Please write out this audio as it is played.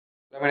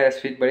My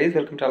sweet buddies,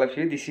 welcome to all of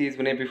you. This is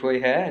Vinay before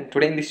here, and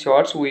today in this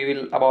shorts we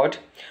will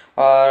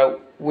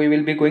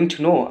be going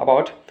to know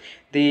about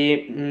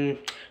the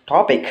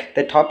topic.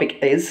 The topic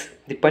is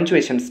the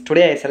punctuations.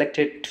 Today I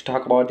selected to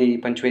talk about the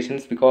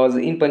punctuations because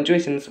in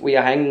punctuations we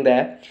are hanging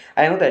there.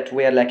 I know that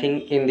we are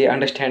lacking in the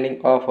understanding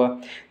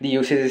of the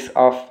usages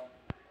of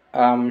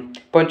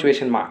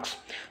punctuation marks.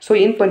 So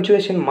in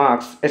punctuation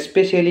marks,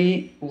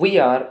 especially we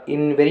are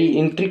in very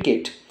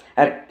intricate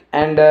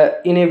and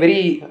in a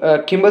very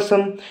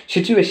cumbersome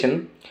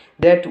situation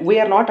that we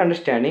are not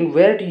understanding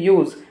where to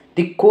use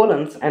the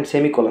colons and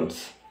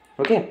semicolons.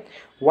 Okay,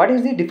 what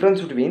is the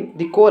difference between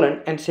the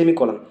colon and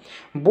semicolon?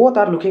 Both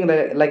are looking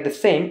like the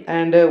same,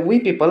 and we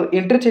people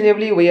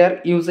interchangeably we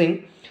are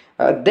using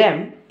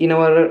them in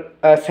our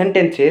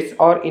sentences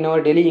or in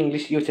our daily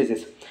English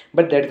usages,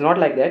 but that is not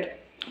like that.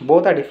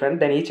 Both are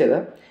different than each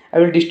other. I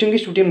will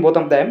distinguish between both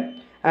of them,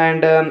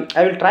 and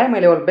I will try my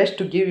level best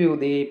to give you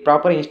the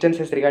proper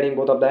instances regarding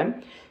both of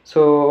them.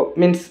 So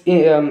means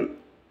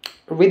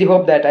with the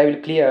hope that I will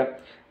clear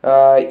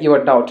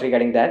your doubt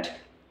regarding that.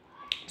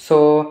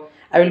 So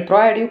I will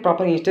provide you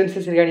proper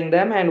instances regarding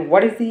them, and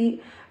what is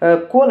the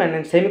colon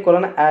and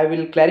semicolon I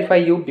will clarify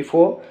you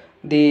before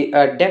the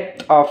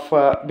depth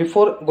of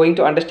before going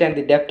to understand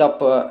the depth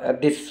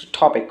of this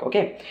topic.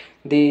 Okay,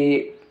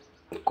 the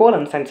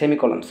colons and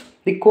semicolons.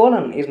 The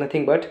colon is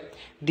nothing but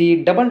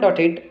the double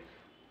dotted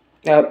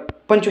uh,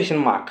 punctuation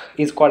mark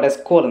is called as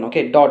colon.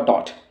 Okay, dot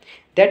dot,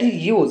 that is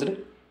used.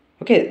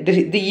 Okay,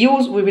 the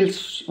use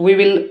we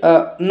will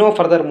know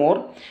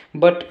furthermore,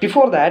 but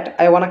before that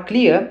I want to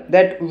clear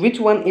that which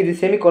one is the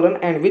semicolon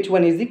and which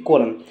one is the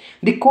colon.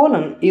 The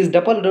colon is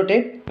double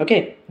dotted,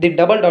 okay, the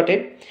double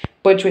dotted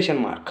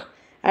punctuation mark.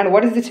 And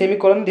what is the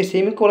semicolon? The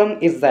semicolon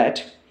is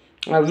that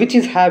which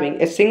is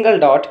having a single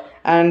dot,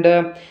 and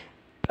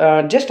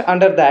just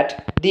under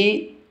that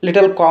the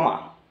little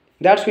comma,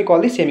 that's we call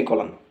the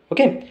semicolon.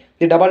 Okay,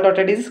 the double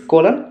dotted is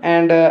colon,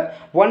 and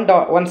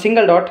one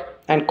single dot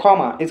and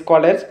comma is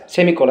called as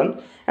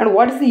semicolon. And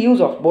what is the use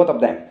of both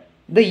of them?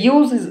 The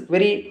use is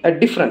very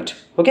different.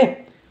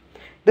 Okay,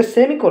 the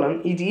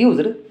semicolon is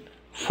used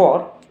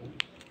for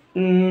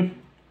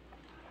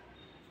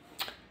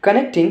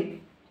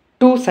connecting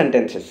two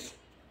sentences,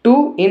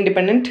 two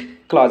independent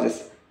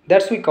clauses.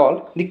 That's we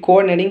call the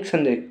coordinating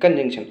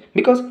conjunction,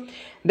 because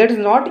that is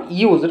not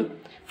used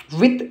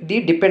with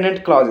the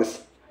dependent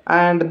clauses,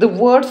 and the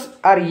words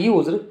are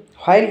used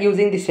while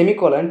using the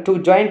semicolon to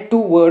join two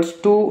words,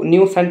 two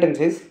new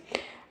sentences,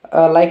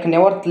 like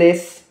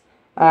nevertheless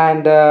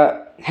and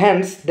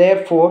hence,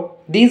 therefore.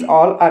 These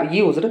all are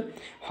used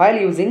while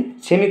using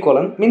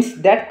semicolon,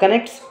 means that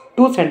connects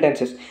two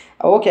sentences.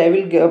 Okay, I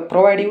will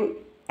provide you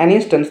an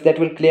instance that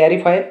will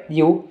clarify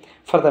you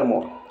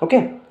furthermore.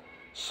 Okay,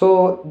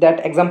 so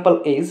that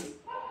example is,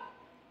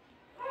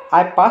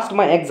 I passed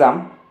my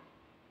exam.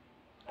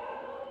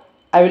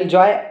 I will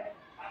join.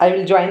 I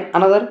will join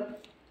another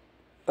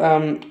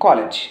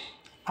college.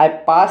 I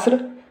passed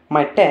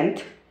my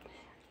 10th.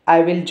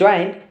 I will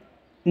join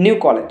new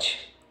college.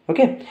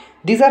 Okay,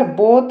 these are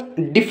both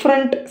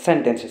different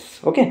sentences.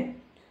 Okay,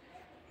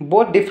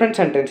 both different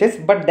sentences,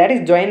 but that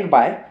is joined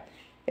by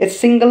a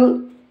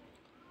single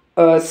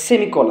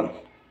semicolon.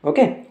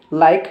 Okay,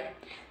 like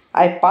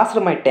I passed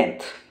my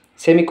 10th,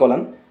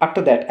 semicolon.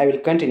 After that I will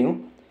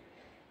continue.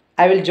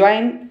 I will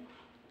join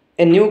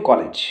a new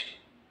college.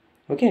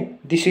 Okay,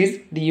 this is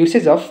the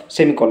usage of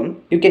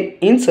semicolon. You can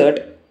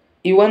insert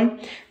even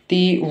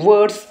the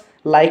words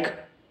like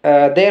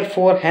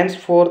therefore,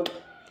 henceforth,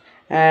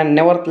 and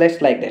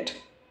nevertheless, like that.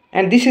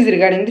 And this is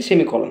regarding the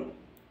semicolon.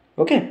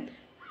 Okay,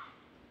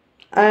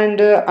 and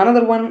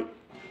another one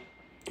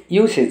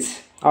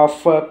usage of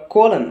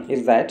colon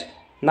is that,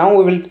 now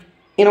we will,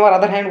 in our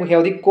other hand we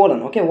have the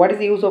colon. Okay, what is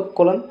the use of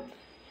colon?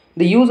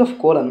 The use of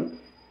colon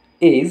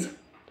is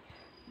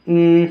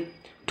to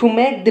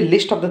make the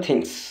list of the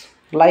things,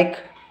 like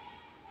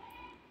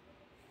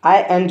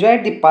I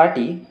enjoyed the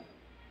party,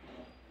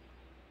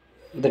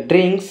 the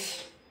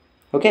drinks.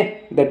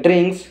 Okay, the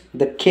drinks,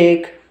 the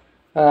cake,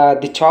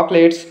 the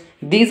chocolates,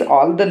 these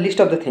all the list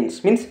of the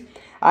things, means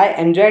I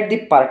enjoyed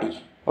the party.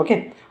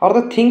 Okay, or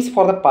the things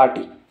for the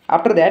party.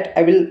 After that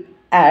I will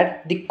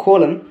add the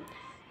colon,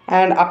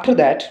 and after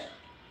that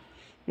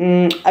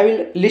I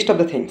will list of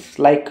the things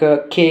like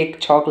cake,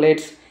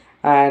 chocolates,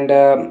 and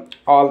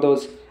all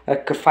those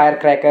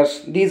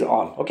firecrackers, these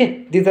all.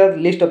 Okay, these are the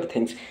list of the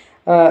things.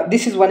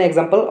 This is one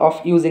example of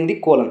using the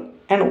colon.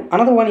 And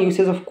another one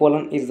usage of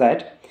colon is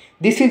that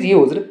this is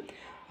used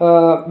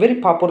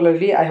very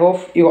popularly. I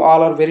hope you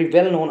all are very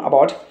well known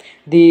about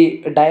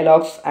the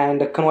dialogues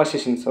and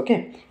conversations.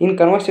 Okay, in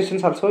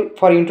conversations also,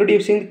 for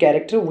introducing the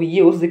character we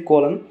use the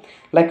colon,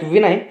 like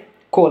Vinay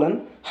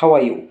colon, how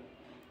are you?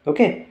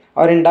 Okay,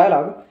 or in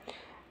dialogue,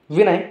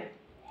 Vinay,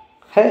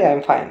 hey, I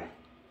am fine,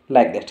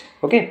 like that.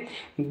 Okay,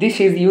 this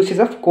is usage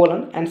of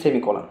colon and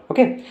semicolon.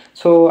 Okay,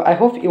 so I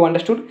hope you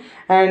understood.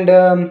 And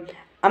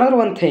another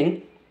one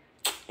thing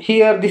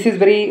here, this is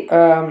very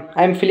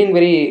I am feeling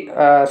very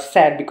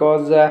sad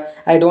because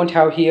I don't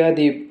have here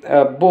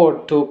the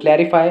board to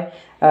clarify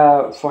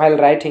while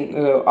writing,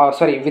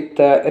 sorry, with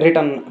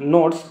written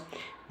notes,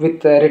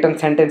 with written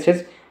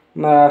sentences.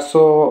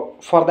 So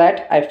for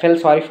that I felt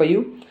sorry for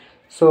you.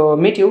 So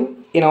meet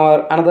you in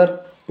our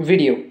another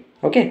video.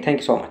 Okay, thank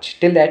you so much.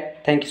 Till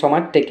that, thank you so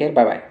much. Take care.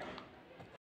 Bye bye.